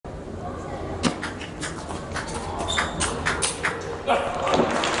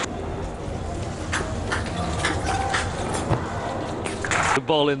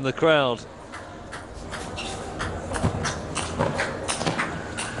Boll in the crowd.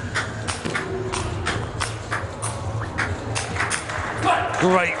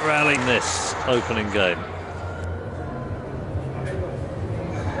 Great rally in this opening game.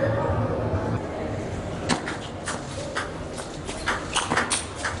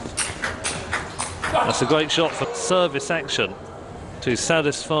 That's a great shot for service action to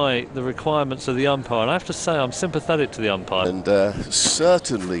satisfy the requirements of the umpire. And I have to say, I'm sympathetic to the umpire. And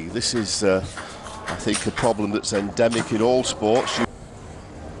certainly this is, I think, a problem that's endemic in all sports.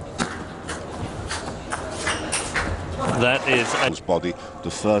 That is His body,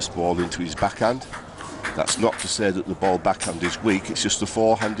 the first ball into his backhand. That's not to say that the ball backhand is weak, it's just the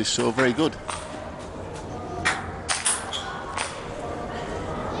forehand is so very good.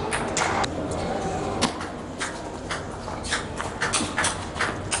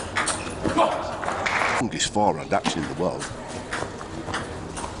 Longest forehand actually in the world.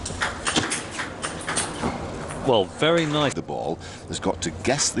 Well, very nice. The ball has got to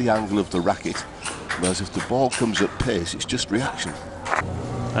guess the angle of the racket, whereas if the ball comes at pace, it's just reaction.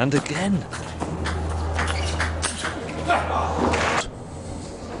 And again.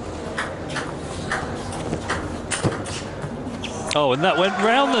 Oh, and that went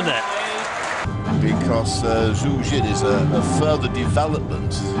round the net. Because Zhu Jin is a further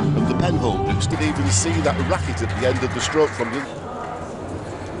development of the penhold. You still even see that racket at the end of the stroke from the...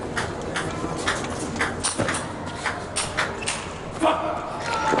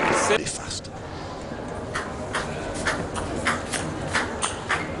 Very fast.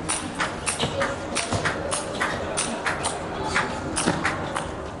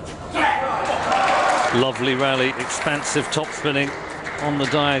 Lovely rally, expansive top spinning on the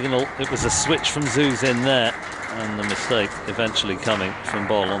diagonal. It was a switch from Zhu's in there, and the mistake eventually coming from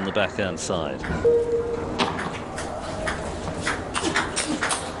Boll on the backhand side.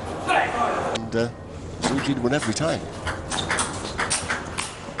 And Zhu Jin won every time.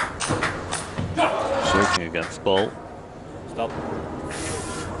 Shaking against Boll. Stop.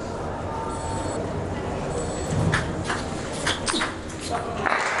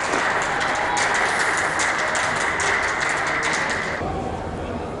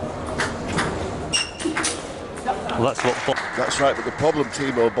 Well, that's what Boll... That's right, but the problem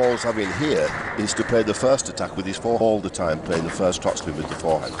Timo Boll's having here is to play the first attack with his forehand all the time, playing the first topspin with the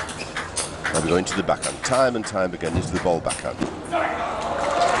forehand. Now we're going to the backhand, time and time again into the Boll backhand.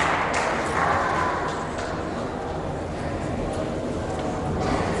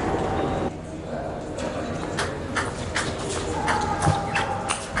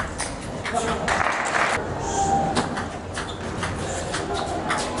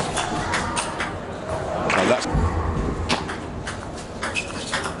 Now that's...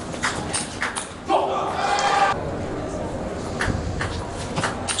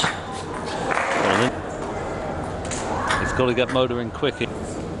 He's got to get motoring quick. There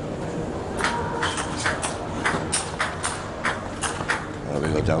we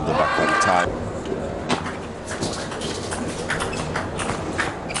go, down the backhand time.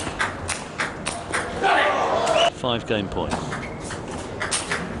 Five game points.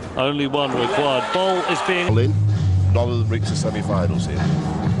 Only one required. Boll is being... In. None of them reach the semi-finals here.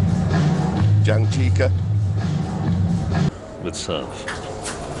 Zhang Chika. with serve.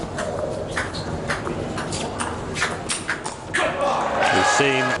 We've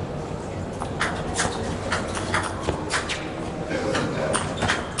seen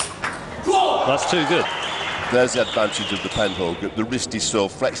that's too good. There's the advantage of the penhold. The wrist is so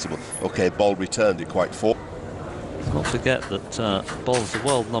flexible. Okay, Boll returned it quite far. Let's not forget that Boll's the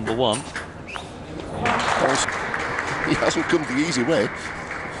world number one. He hasn't come the easy way.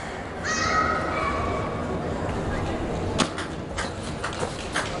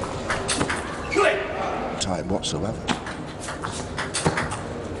 Time whatsoever.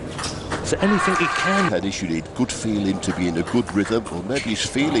 Is there anything he can? And he should need good feeling to be in a good rhythm, or maybe his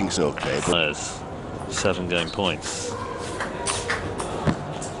feeling's okay. But There's 7 game points.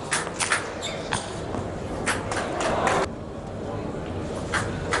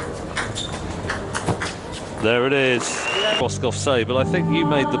 There it is. Roscoff say, but I think you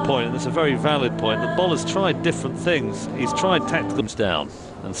made the point, and it's a very valid point, that Boll has tried different things. He's tried tactical down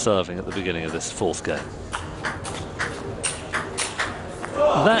and serving at the beginning of this 4th game.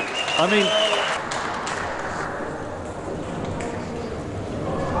 That, I mean...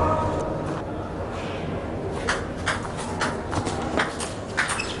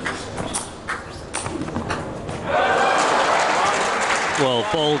 Well,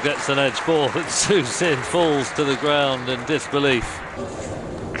 Boll gets an edge ball, but Xin falls to the ground in disbelief.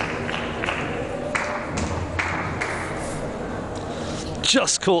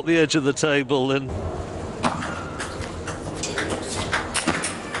 just caught the edge of the table and...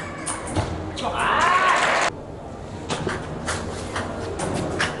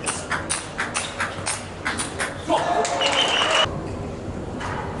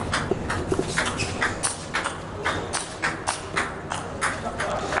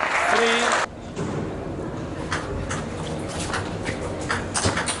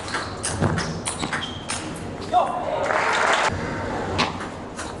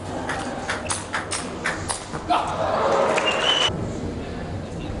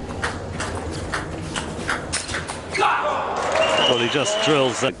 Well, he just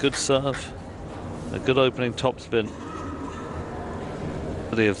drills that good serve, a good opening topspin.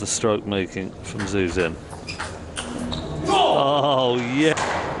 Of the stroke making from Zhu Xin. Oh yeah!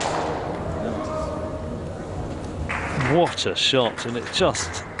 What a shot, and it's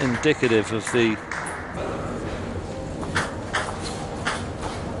just indicative of the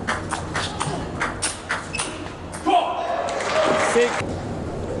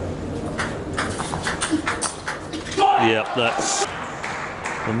Yep, that's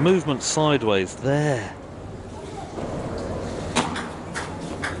the movement sideways there.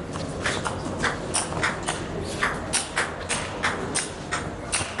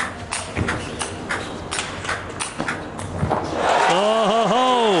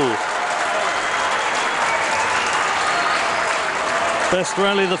 Oh! Best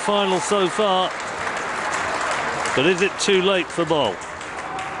rally of the final so far. But is it too late for Boll?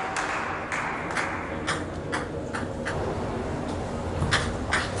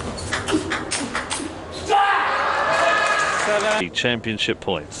 Championship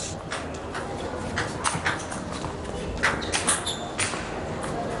points.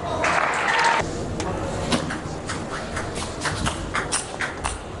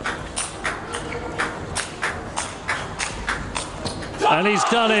 And he's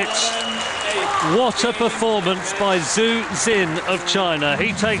done it. What a performance by Zhu Xin of China.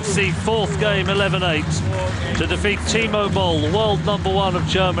 He takes the fourth game 11-8 to defeat Timo Boll, the world #1 of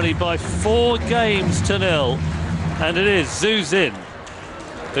Germany, by 4 games to 0. And it is Zhu Xin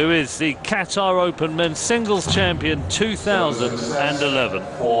who is the Qatar Open Men's Singles Champion 2011.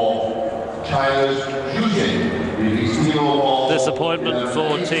 Disappointment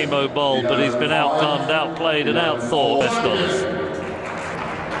for Timo Boll, but he's been outgunned, outplayed and outthought. Best dollars.